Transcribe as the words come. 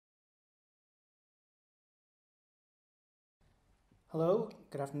Hello,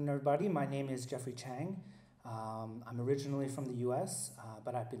 good afternoon everybody. My name is Jeffrey Chang. I'm originally from the US,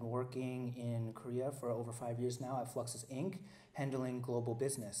 but I've been working in Korea for over 5 years now at Fluxus Inc., handling global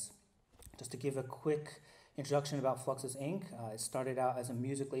business. Just to give a quick introduction about Fluxus Inc., it started out as a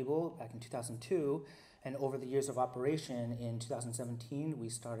music label back in 2002, and over the years of operation in 2017, we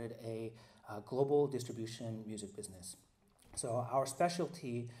started a global distribution music business. So our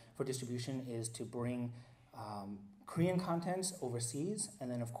specialty for distribution is to bring Korean contents overseas, and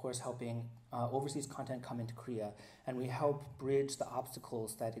then of course helping overseas content come into Korea, and we help bridge the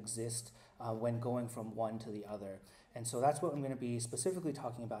obstacles that exist when going from one to the other. And so that's what I'm going to be specifically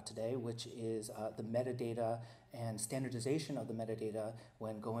talking about today, which is the metadata and standardization of the metadata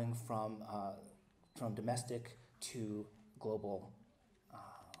when going from domestic to global.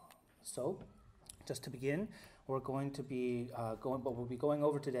 So just to begin, what we'll be going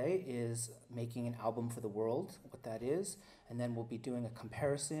over today is making an album for the world, what that is, and then we'll be doing a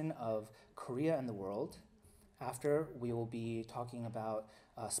comparison of Korea and the world. After, we will be talking about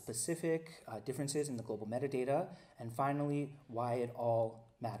specific differences in the global metadata, and finally, why it all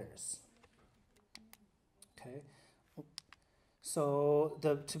matters. Okay. So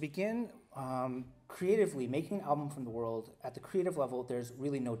to begin, creatively, making an album from the world, at the creative level, there's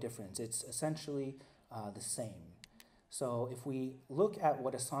really no difference. It's essentially the same. So if we look at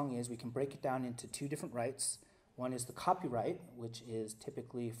what a song is, we can break it down into two different rights. One is the copyright, which is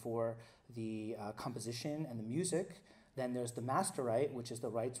typically for the composition and the music. Then there's the master right, which is the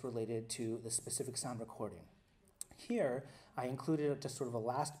rights related to the specific sound recording. Here, I included just sort of a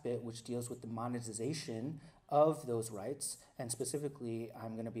last bit which deals with the monetization of those rights, and specifically,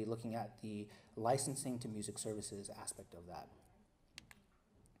 I'm going to be looking at the licensing to music services aspect of that.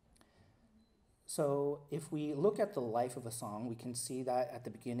 So if we look at the life of a song, we can see that at the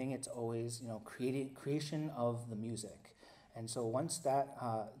beginning it's always creation of the music. And so once that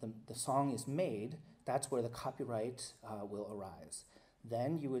the song is made, that's where the copyright will arise.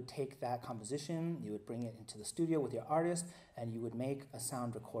 Then you would take that composition, you would bring it into the studio with your artist, and you would make a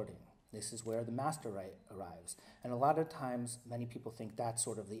sound recording. This is where the master right arrives. And a lot of times, many people think that's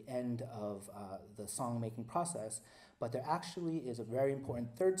sort of the end of the song-making process, but there actually is a very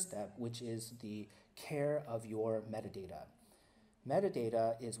important third step, which is the care of your metadata.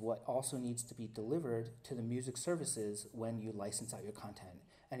 Metadata is what also needs to be delivered to the music services when you license out your content.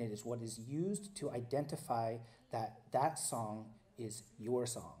 And it is what is used to identify that that song is your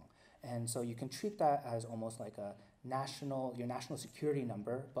song. And so you can treat that as almost like your national security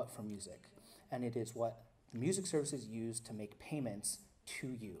number, but for music. And it is what music services use to make payments to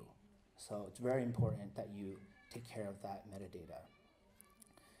you. So it's very important that you take care of that metadata.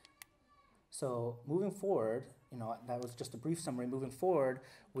 So moving forward, that was just a brief summary. Moving forward,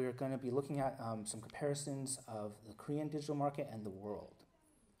 we're going to be looking at some comparisons of the Korean digital market and the world.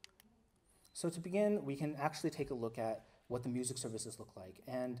 So to begin, we can actually take a look at what the music services look like.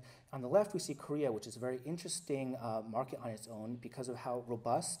 And on the left, we see Korea, which is a very interesting market on its own because of how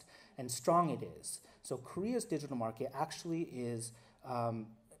robust and strong it is. So Korea's digital market actually is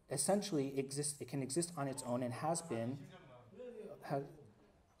essentially it can exist on its own and has been.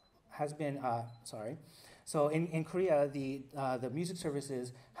 So in Korea, the music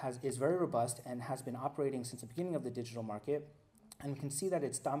services is very robust and has been operating since the beginning of the digital market. And we can see that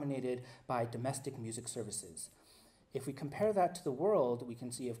it's dominated by domestic music services. If we compare that to the world, we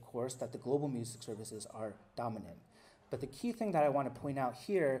can see, of course, that the global music services are dominant. But the key thing that I want to point out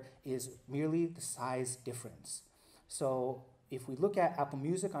here is merely the size difference. So if we look at Apple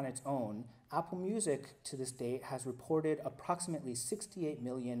Music on its own, Apple Music to this date has reported approximately 68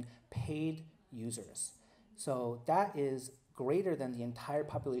 million paid users. So that is greater than the entire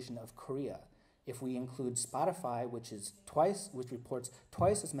population of Korea. If we include Spotify, which reports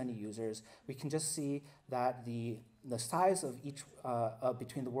twice as many users, we can just see that the size of each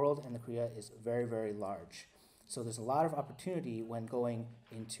between the world and the Korea is very, very large. So there's a lot of opportunity when going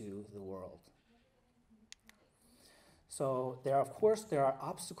into the world. So there are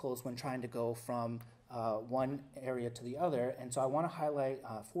obstacles when trying to go from one area to the other, and so I want to highlight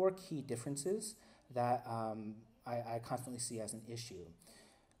 4 key differences that I constantly see as an issue.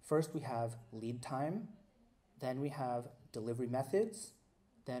 First, we have lead time, then we have delivery methods,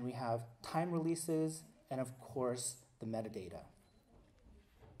 then we have time releases, and of course, the metadata.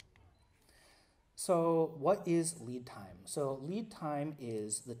 So what is lead time? So lead time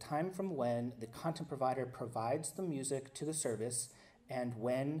is the time from when the content provider provides the music to the service and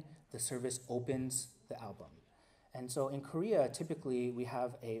when the service opens the album. And so in Korea, typically we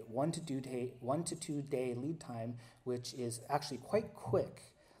have a 1 to 2 day lead time, which is actually quite quick.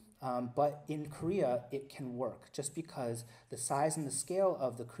 But in Korea, it can work just because the size and the scale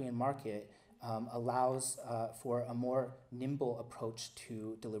of the Korean market allows for a more nimble approach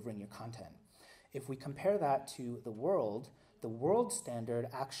to delivering your content. If we compare that to the world standard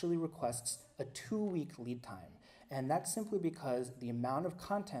actually requests a 2-week lead time. And that's simply because the amount of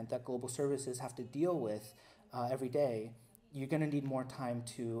content that global services have to deal with every day, you're going to need more time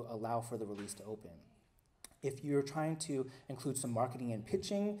to allow for the release to open. If you're trying to include some marketing and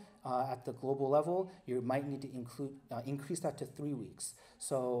pitching at the global level, you might need to increase that to 3 weeks.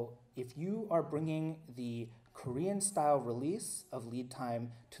 So if you are bringing the Korean-style release of lead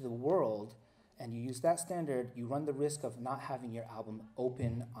time to the world, and you use that standard, you run the risk of not having your album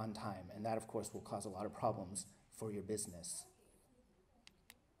open on time. And that, of course, will cause a lot of problems for your business.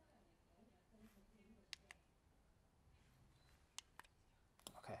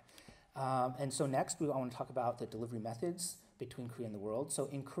 Okay. And so next, I want to talk about the delivery methods between Korea and the world. So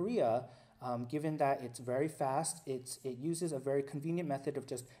in Korea, given that it's very fast, it uses a very convenient method of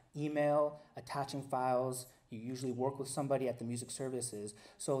just email, attaching files. You usually work with somebody at the music services.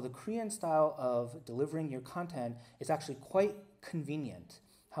 So the Korean style of delivering your content is actually quite convenient.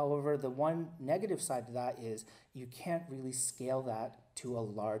 However, the one negative side to that is you can't really scale that to a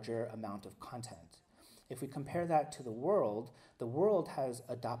larger amount of content. If we compare that to the world has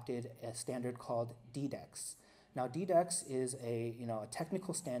adopted a standard called DDEX. Now, DDEX is a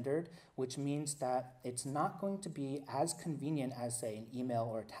technical standard, which means that it's not going to be as convenient as, say, an email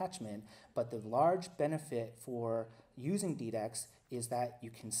or attachment, but the large benefit for using DDEX is that you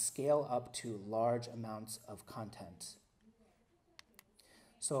can scale up to large amounts of content.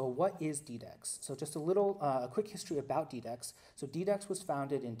 So what is DDEX? So just a quick history about DDEX. So DDEX was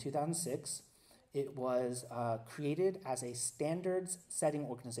founded in 2006. It was created as a standards setting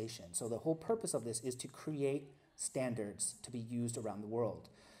organization. So the whole purpose of this is to create standards to be used around the world.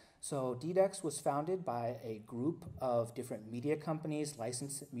 So DDEX was founded by a group of different media companies,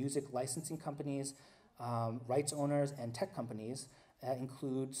 music licensing companies, rights owners, and tech companies that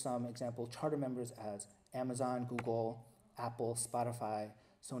include some example charter members as Amazon, Google, Apple, Spotify,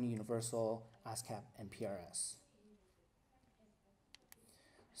 Sony Universal, ASCAP, and PRS.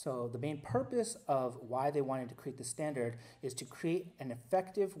 So the main purpose of why they wanted to create the standard is to create an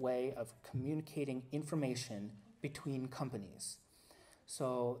effective way of communicating information between companies.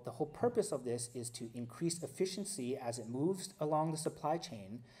 So the whole purpose of this is to increase efficiency as it moves along the supply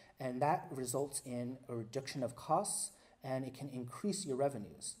chain, and that results in a reduction of costs, and it can increase your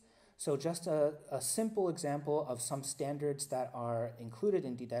revenues. So just a simple example of some standards that are included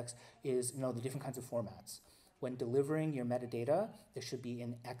in DDEX is the different kinds of formats. When delivering your metadata, it should be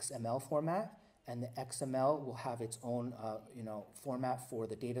in XML format, and the XML will have its own format for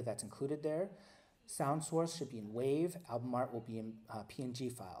the data that's included there. Sound source should be in WAV, album art will be in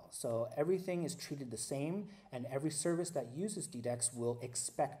PNG file. So everything is treated the same, and every service that uses DDEX will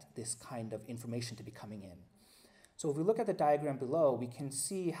expect this kind of information to be coming in. So if we look at the diagram below, we can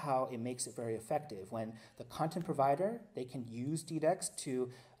see how it makes it very effective. When the content provider, they can use DDEX to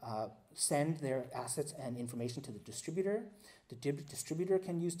send their assets and information to the distributor. The distributor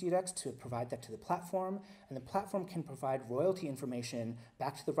can use DDEX to provide that to the platform, and the platform can provide royalty information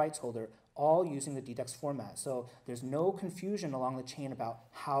back to the rights holder, all using the DDEX format. So there's no confusion along the chain about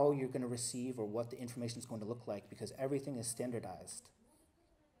how you're going to receive or what the information is going to look like, because everything is standardized.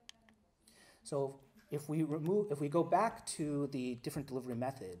 So if we go back to the different delivery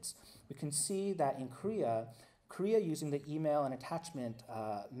methods, we can see that in Korea using the email and attachment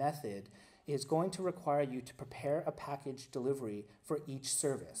method is going to require you to prepare a package delivery for each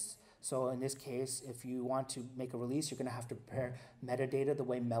service. So in this case, if you want to make a release, you're going to have to prepare metadata the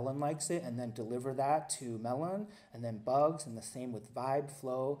way Melon likes it, and then deliver that to Melon, and then Bugs, and the same with Vibe,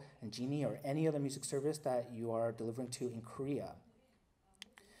 Flow, and Genie, or any other music service that you are delivering to in Korea.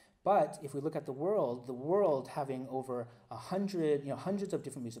 But if we look at the world having over hundreds of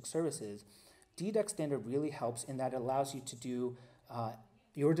different music services, DDEX standard really helps in that it allows you to do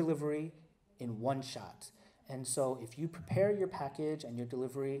your delivery in one shot. And so if you prepare your package and your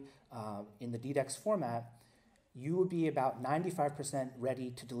delivery in the DDEX format, you would be about 95%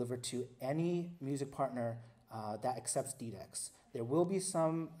 ready to deliver to any music partner that accepts DDEX. There will be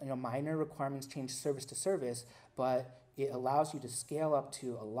some minor requirements change service to service, but it allows you to scale up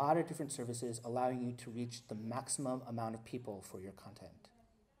to a lot of different services, allowing you to reach the maximum amount of people for your content.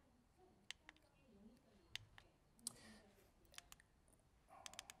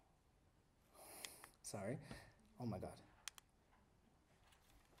 Sorry. Oh my God.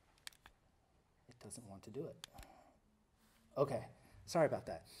 It doesn't want to do it. Okay. Sorry about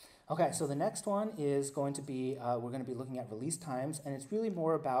that. Okay, so the next one is going to be, we're going to be looking at release times, and it's really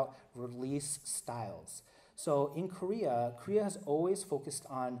more about release styles. So in Korea, Korea has always focused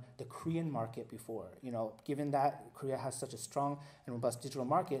on the Korean market before. You know, given that Korea has such a strong and robust digital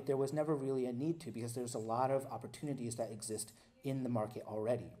market, there was never really a need to, because there's a lot of opportunities that exist in the market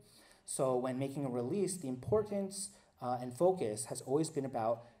already. So when making a release, the importance and focus has always been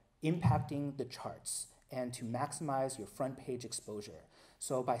about impacting the charts and to maximize your front page exposure.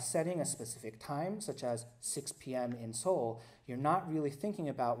 So by setting a specific time, such as 6 p.m. in Seoul, you're not really thinking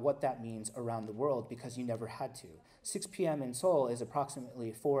about what that means around the world because you never had to. 6 p.m. in Seoul is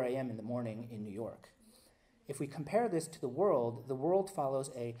approximately 4 a.m. in the morning in New York. If we compare this to the world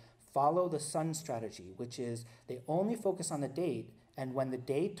follows a follow the sun strategy, which is they only focus on the date, and when the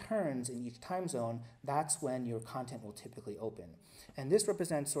day turns in each time zone, that's when your content will typically open. And this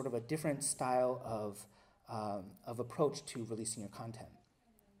represents sort of a different style of approach to releasing your content.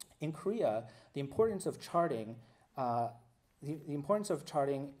 In Korea, the importance of charting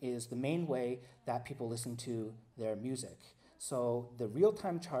is the main way that people listen to their music. So the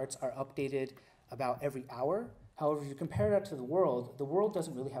real-time charts are updated about every hour. However, if you compare that to the world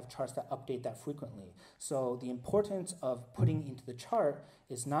doesn't really have charts that update that frequently. So the importance of putting into the chart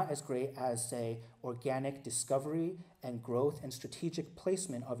is not as great as, say, organic discovery and growth and strategic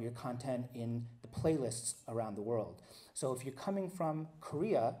placement of your content in the playlists around the world. So if you're coming from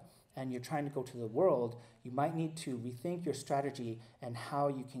Korea and you're trying to go to the world, you might need to rethink your strategy and how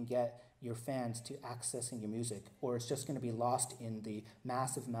you can get your fans to accessing your music, or it's just going to be lost in the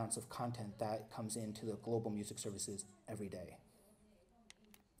massive amounts of content that comes into the global music services every day.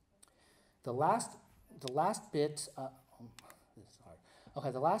 The last bit, this is hard. Okay,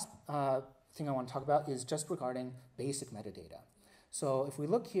 the last thing I want to talk about is just regarding basic metadata. So if we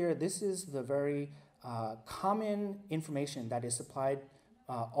look here, this is the very common information that is supplied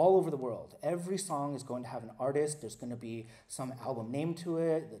all over the world. Every song is going to have an artist. There's going to be some album name to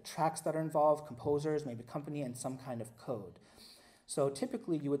it, the tracks that are involved, composers, maybe company, and some kind of code. So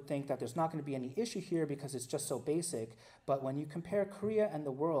typically you would think that there's not going to be any issue here because it's just so basic, but when you compare Korea and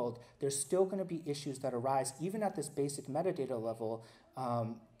the world, there's still going to be issues that arise even at this basic metadata level,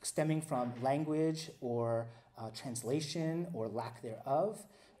 stemming from language or translation or lack thereof,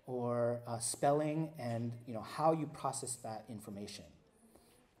 or spelling and how you process that information.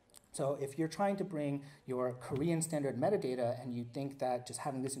 So if you're trying to bring your Korean standard metadata and you think that just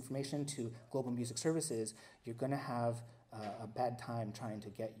having this information to global music services, you're going to have a bad time trying to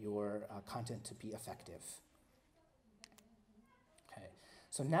get your content to be effective. Okay,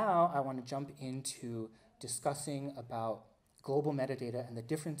 so now I want to jump into discussing about global metadata and the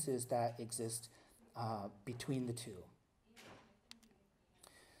differences that exist between the two.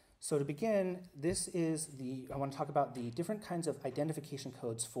 So to begin, I want to talk about the different kinds of identification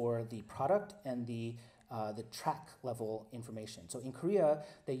codes for the product and the track level information. So in Korea,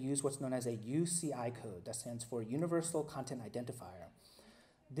 they use what's known as a UCI code, that stands for Universal Content Identifier.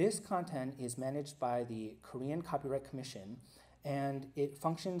 This content is managed by the Korean Copyright Commission, and it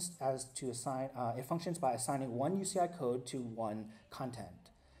functions by assigning one UCI code to one content.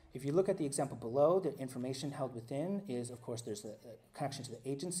 If you look at the example below, the information held within is, of course, there's a connection to the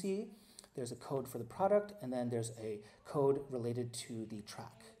agency, there's a code for the product, and then there's a code related to the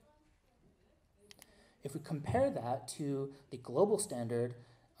track. If we compare that to the global standard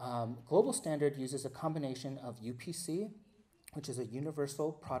uses a combination of UPC, which is a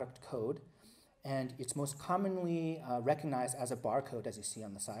universal product code, and it's most commonly recognized as a barcode, as you see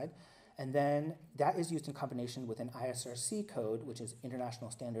on the side. And then that is used in combination with an ISRC code, which is International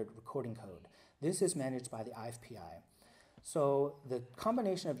Standard Recording Code. This is managed by the IFPI. So the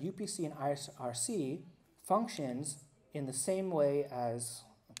combination of UPC and ISRC functions in the same way as,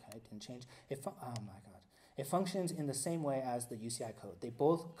 okay, it didn't change. It functions in the same way as the UCI code. They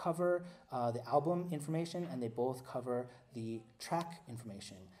both cover the album information and they both cover the track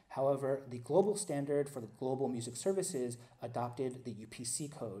information. However, the global standard for the global music services adopted the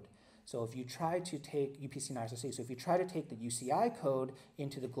UPC code. So if you try to take UPC and ISRC, so if you try to take the UCI code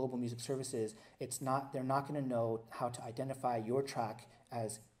into the global music services, they're not going to know how to identify your track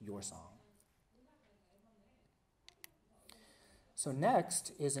as your song. So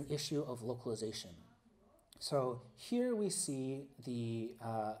next is an issue of localization. So here we see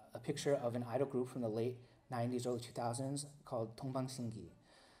a picture of an idol group from the late 90s, early 2000s called 동방신기.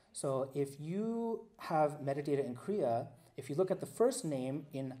 So if you have metadata in Korea, if you look at the first name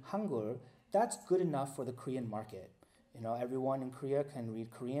in Hangul, that's good enough for the Korean market. Everyone in Korea can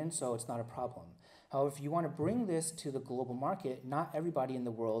read Korean, so it's not a problem. However, if you want to bring this to the global market, not everybody in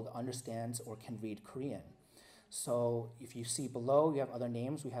the world understands or can read Korean. So if you see below, you have other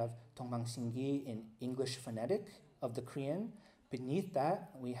names. We have 동방신기 in English phonetic of the Korean. Beneath that,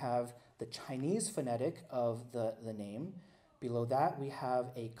 we have the Chinese phonetic of the name. Below that, we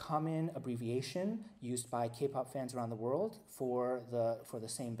have a common abbreviation used by K-pop fans around the world for the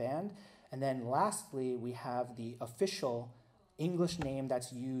same band. And then lastly, we have the official English name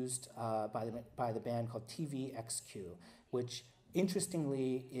that's used by the band called TVXQ, which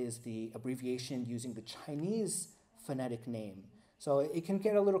interestingly is the abbreviation using the Chinese phonetic name. So it can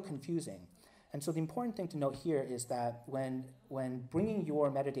get a little confusing. And so the important thing to note here is that when bringing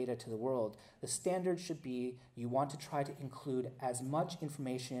your metadata to the world, the standard should be you want to try to include as much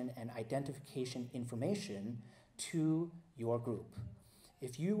information and identification information to your group.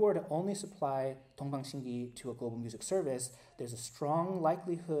 If you were to only supply 동방신기 to a global music service, there's a strong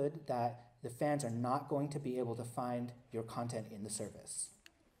likelihood that the fans are not going to be able to find your content in the service.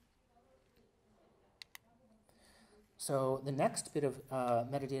 So the next bit of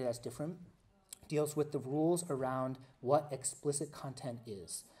metadata that's different deals with the rules around what explicit content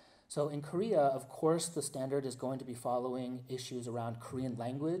is. So in Korea, of course, the standard is going to be following issues around Korean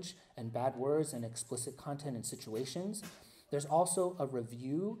language and bad words and explicit content and situations. There's also a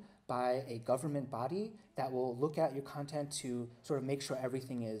review by a government body that will look at your content to sort of make sure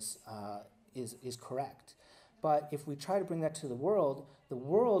everything is correct. But if we try to bring that to the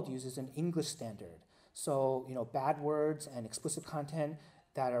world uses an English standard. So, bad words and explicit content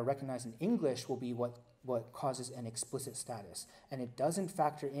that are recognized in English will be what causes an explicit status. And it doesn't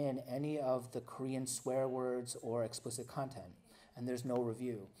factor in any of the Korean swear words or explicit content. And there's no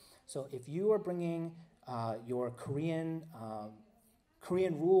review. So if you are bringing your Korean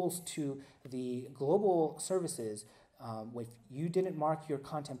rules to the global services, if you didn't mark your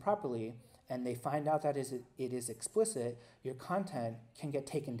content properly and they find out that it is explicit, your content can get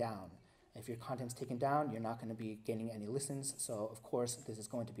taken down. If your content's taken down, you're not going to be gaining any listens, so of course this is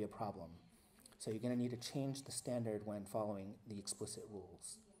going to be a problem. So you're going to need to change the standard when following the explicit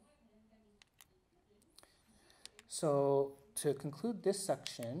rules. So to conclude this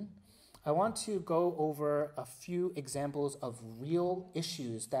section, I want to go over a few examples of real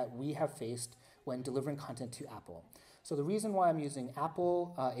issues that we have faced when delivering content to Apple. So the reason why I'm using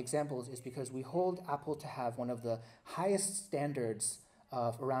Apple examples is because we hold Apple to have one of the highest standards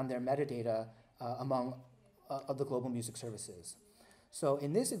around their metadata among of the global music services. So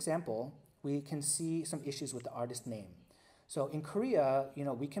in this example, we can see some issues with the artist name. So in Korea,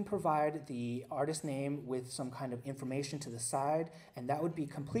 we can provide the artist name with some kind of information to the side, and that would be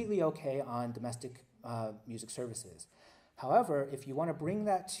completely okay on domestic music services. However, if you want to bring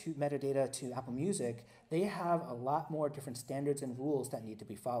that to metadata to Apple Music, they have a lot more different standards and rules that need to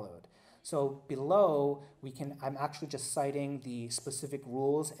be followed. So below, I'm actually just citing the specific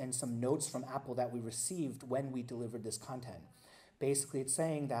rules and some notes from Apple that we received when we delivered this content. Basically, it's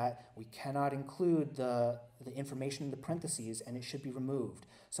saying that we cannot include the information in the parentheses and it should be removed.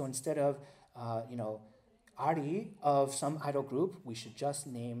 So instead of, Ari of some idol group, we should just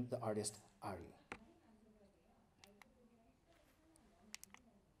name the artist Ari.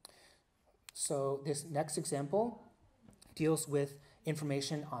 So this next example deals with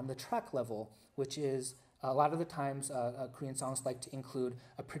information on the track level, which is a lot of the times Korean songs like to include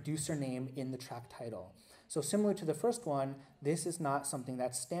a producer name in the track title. So similar to the first one, this is not something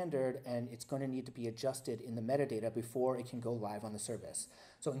that's standard and it's going to need to be adjusted in the metadata before it can go live on the service.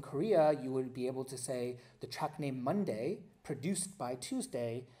 So in Korea, you would be able to say the track name Monday, produced by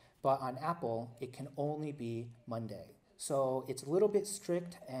Tuesday, but on Apple, it can only be Monday. So it's a little bit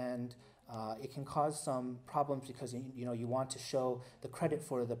strict and it can cause some problems because you want to show the credit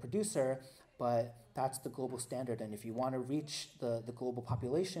for the producer, but that's the global standard. And if you want to reach the global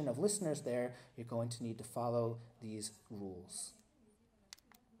population of listeners there, you're going to need to follow these rules.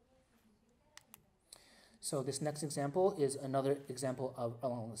 So this next example is another example of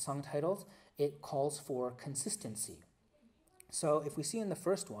along the song titles. It calls for consistency. So if we see in the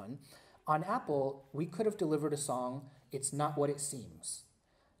first one, on Apple, we could have delivered a song, It's Not What It Seems.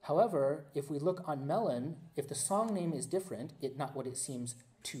 However, if we look on Melon, if the song name is different, It's Not What It Seems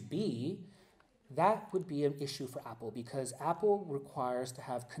to Be, that would be an issue for Apple because Apple requires to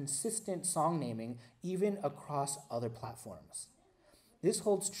have consistent song naming even across other platforms. This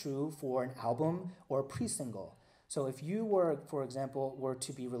holds true for an album or a pre-single. So if you were, for example,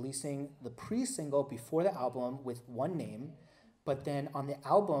 to be releasing the pre-single before the album with one name, but then on the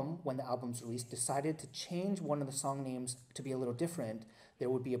album, when the album's released, decided to change one of the song names to be a little different, there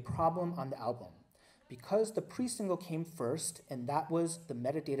would be a problem on the album. Because the pre-single came first, and that was the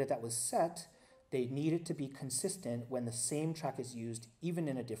metadata that was set, they needed to be consistent when the same track is used, even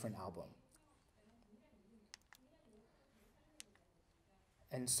in a different album.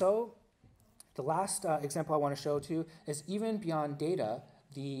 And so the last example I want to show to you is even beyond data,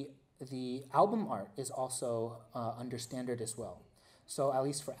 the album art is also under standard as well. So at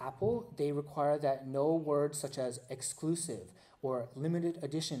least for Apple, they require that no words such as exclusive or limited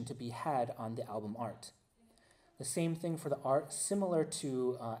edition to be had on the album art. The same thing for the art, similar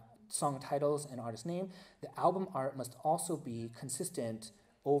to song titles and artist name, the album art must also be consistent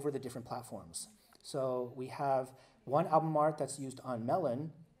over the different platforms. So we have one album art that's used on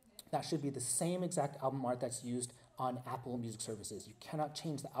Melon, that should be the same exact album art that's used on Apple Music Services. You cannot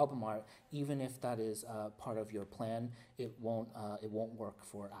change the album art, even if that is part of your plan. It won't work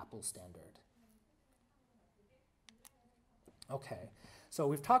for Apple standard. Okay, so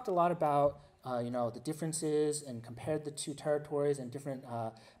we've talked a lot about the differences and compared the two territories and different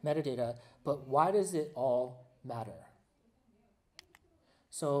metadata, but why does it all matter?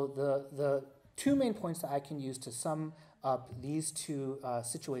 So the two main points that I can use to sum up these two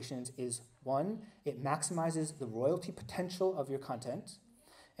situations is, one, it maximizes the royalty potential of your content,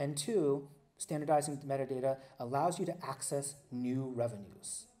 and two, standardizing the metadata allows you to access new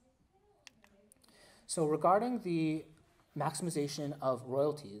revenues. So regarding the maximization of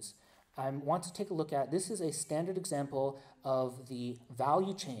royalties, I want to take a look at, this is a standard example of the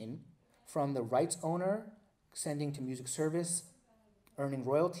value chain from the rights owner sending to music service, earning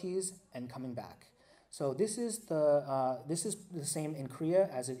royalties, and coming back. So this is the same in Korea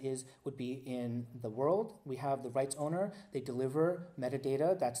as it would be in the world. We have the rights owner. They deliver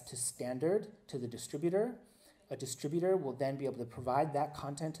metadata that's to standard to the distributor. A distributor will then be able to provide that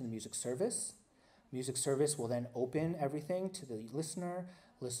content to the music service. Music service will then open everything to the listener.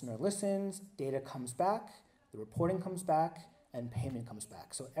 Listener listens, data comes back, the reporting comes back, and payment comes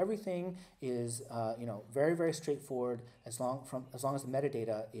back. So everything is very, very straightforward as long as the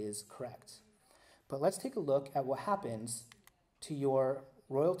metadata is correct. But let's take a look at what happens to your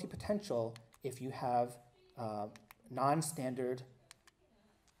royalty potential if you have non-standard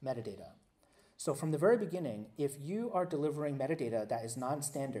metadata. So from the very beginning, if you are delivering metadata that is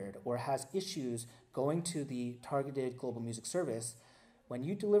non-standard or has issues going to the targeted global music service, when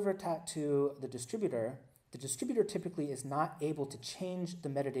you deliver that to the distributor typically is not able to change the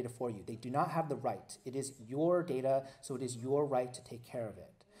metadata for you. They do not have the right. It is your data, so it is your right to take care of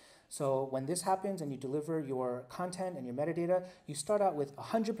it. So when this happens and you deliver your content and your metadata, you start out with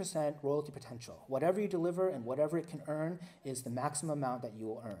 100% royalty potential. Whatever you deliver and whatever it can earn is the maximum amount that you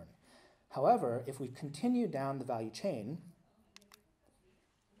will earn. However, if we continue down the value chain,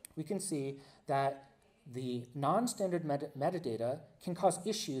 we can see that the non-standard metadata can cause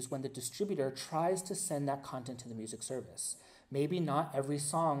issues when the distributor tries to send that content to the music service. Maybe not every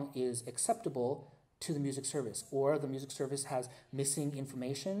song is acceptable to the music service, or the music service has missing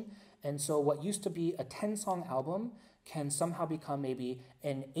information, and so what used to be a 10-song album can somehow become maybe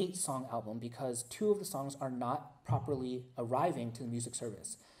an 8-song album because 2 of the songs are not properly arriving to the music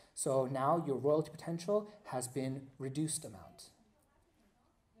service. So now your royalty potential has been reduced amount.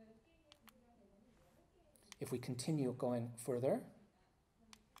 If we continue going further,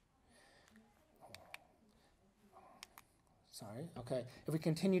 if we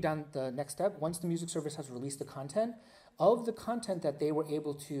continue down the next step, once the music service has released the content, of the content that they were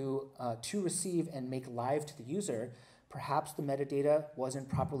able to receive and make live to the user, perhaps the metadata wasn't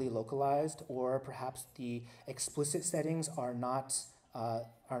properly localized, or perhaps the explicit settings are not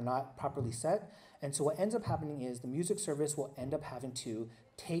properly set. And so what ends up happening is the music service will end up having to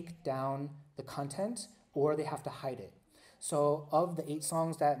take down the content, or they have to hide it. So of the 8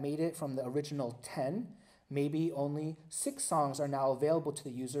 songs that made it from the original 10, maybe only 6 songs are now available to the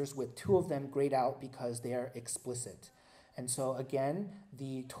users, with 2 of them grayed out because they are explicit. And so again,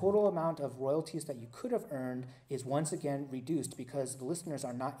 the total amount of royalties that you could have earned is once again reduced because the listeners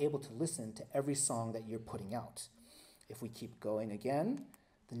are not able to listen to every song that you're putting out. If we keep going again,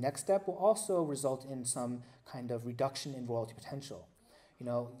 the next step will also result in some kind of reduction in royalty potential.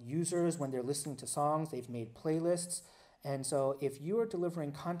 Users, when they're listening to songs, they've made playlists, and so if you are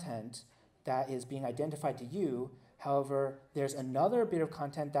delivering content that is being identified to you, however, there's another bit of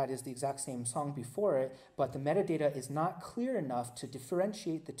content that is the exact same song before it, but the metadata is not clear enough to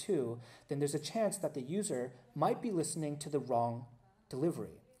differentiate the two, then there's a chance that the user might be listening to the wrong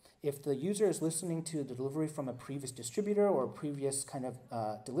delivery. If the user is listening to the delivery from a previous distributor or a previous kind of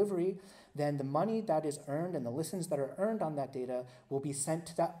delivery, then the money that is earned and the listens that are earned on that data will be sent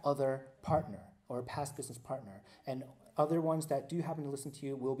to that other partner or a past business partner. And other ones that do happen to listen to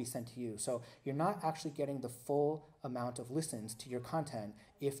you will be sent to you. So you're not actually getting the full amount of listens to your content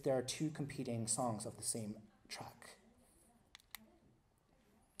if there are 2 competing songs of the same track.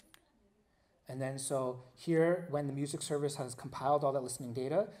 And then so here, when the music service has compiled all that listening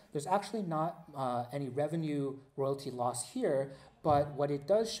data, there's actually not any revenue royalty loss here, but what it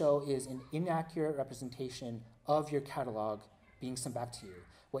does show is an inaccurate representation of your catalog being sent back to you.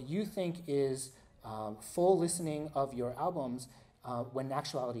 What you think is full listening of your albums, when in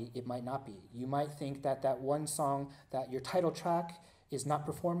actuality it might not be. You might think that that one song, that your title track is not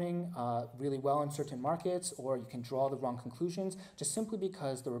performing really well in certain markets, or you can draw the wrong conclusions just simply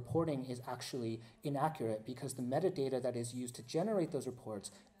because the reporting is actually inaccurate because the metadata that is used to generate those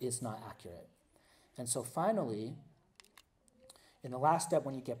reports is not accurate. And so finally, in the last step,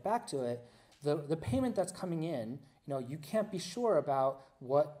 when you get back to it, the payment that's coming in, you can't be sure about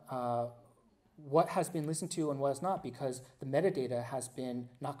what has been listened to and what is not because the metadata has been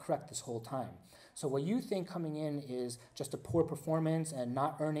not correct this whole time. So what you think coming in is just a poor performance and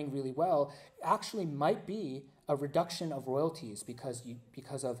not earning really well actually might be a reduction of royalties because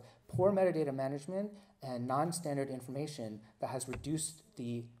of poor metadata management and non-standard information that has reduced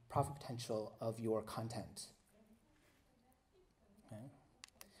the profit potential of your content. Okay.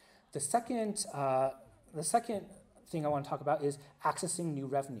 The second thing I want to talk about is accessing new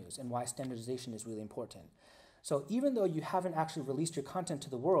revenues and why standardization is really important. So even though you haven't actually released your content to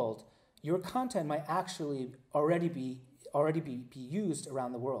the world, your content might actually already be used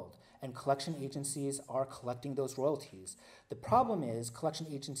around the world, and collection agencies are collecting those royalties. The problem is collection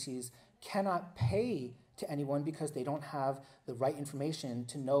agencies cannot pay to anyone because they don't have the right information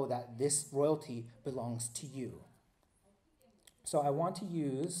to know that this royalty belongs to you. So I want to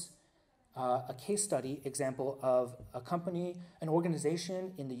use a case study example of a company, an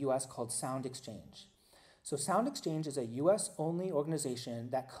organization in the US called SoundExchange. So SoundExchange is a US-only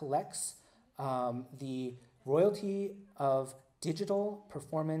organization that collects the royalty of digital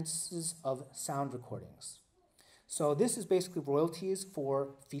performances of sound recordings. So this is basically royalties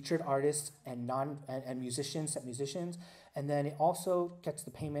for featured artists and musicians, set musicians, and then it also gets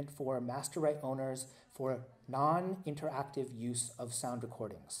the payment for master right owners for non-interactive use of sound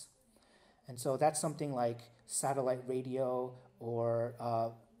recordings. And so that's something like satellite radio or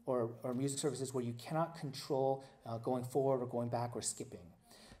music services where you cannot control going forward or going back or skipping.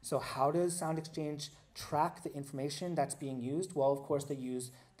 So how does SoundExchange track the information that's being used? Well, of course, they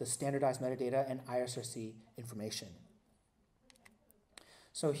use the standardized metadata and ISRC information.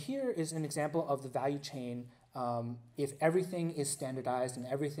 So here is an example of the value chain if everything is standardized and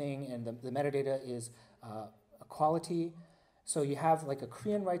everything and the metadata is a quality. So you have like a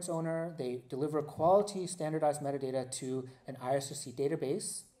Korean rights owner, they deliver quality standardized metadata to an ISRC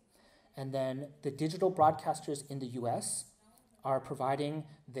database, and then the digital broadcasters in the US are providing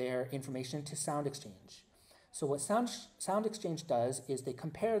their information to SoundExchange. So what SoundExchange does is they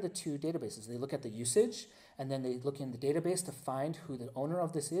compare the two databases. They look at the usage, and then they look in the database to find who the owner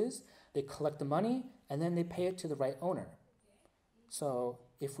of this is. They collect the money, and then they pay it to the right owner. So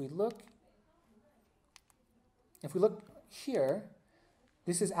if we look here,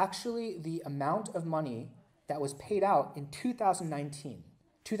 this is actually the amount of money that was paid out in 2019.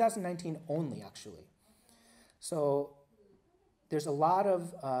 2019 only, actually. So there's a lot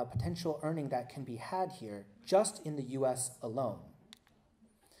of potential earning that can be had here just in the US alone.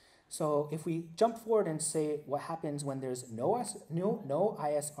 So if we jump forward and say what happens when there's no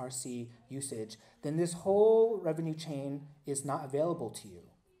ISRC usage, then this whole revenue chain is not available to you.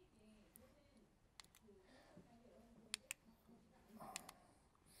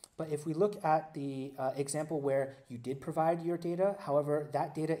 But if we look at the example where you did provide your data, however,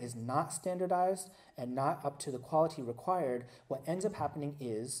 that data is not standardized and not up to the quality required, what ends up happening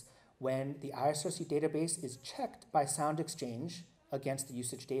is when the ISRC database is checked by SoundExchange against the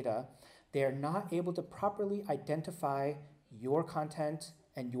usage data, they are not able to properly identify your content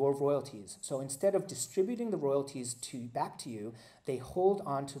and your royalties. So instead of distributing the royalties back to you, they hold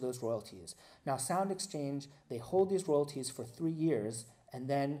on to those royalties. Now SoundExchange, they hold these royalties for 3 years, and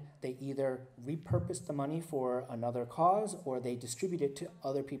then they either repurpose the money for another cause or they distribute it to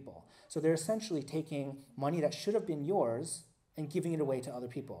other people. So they're essentially taking money that should have been yours and giving it away to other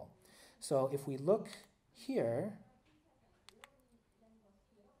people. So if we look here,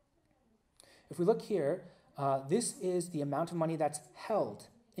 this is the amount of money that's held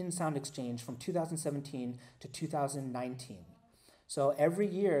in SoundExchange from 2017 to 2019. So every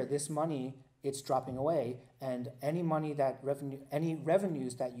year, this money, it's dropping away, and any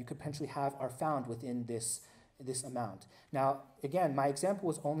revenues that you could potentially have are found within this amount. Now, again, my example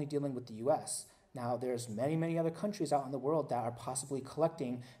was only dealing with the US. Now, there's many, many other countries out in the world that are possibly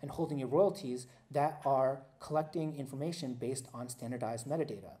collecting and holding your royalties that are collecting information based on standardized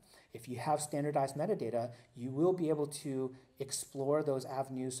metadata. If you have standardized metadata, you will be able to explore those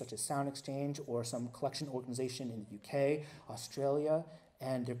avenues such as Sound Exchange or some collection organization in the UK, Australia,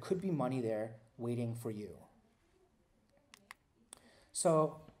 and there could be money there waiting for you.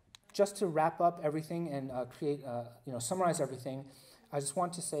 So just to wrap up everything and summarize everything, I just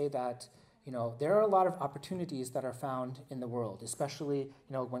want to say that there are a lot of opportunities that are found in the world, especially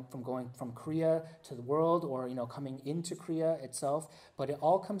from going from Korea to the world or coming into Korea itself. But it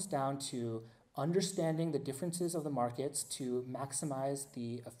all comes down to understanding the differences of the markets to maximize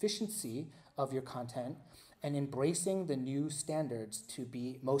the efficiency of your content and embracing the new standards to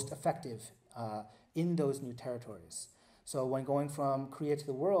be most effective in those new territories. So when going from Korea to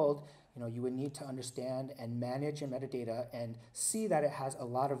the world, you would need to understand and manage your metadata and see that it has a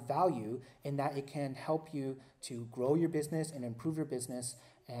lot of value in that it can help you to grow your business and improve your business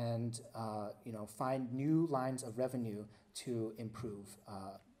and find new lines of revenue to improve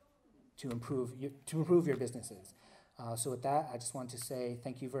your businesses. So with that, I just want to say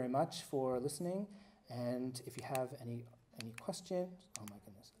thank you very much for listening. And if you have any questions, oh my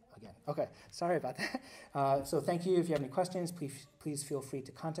goodness, again. Okay, sorry about that. So thank you. If you have any questions, please feel free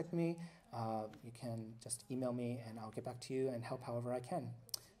to contact me. You can just email me and I'll get back to you and help however I can.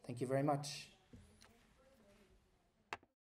 Thank you very much.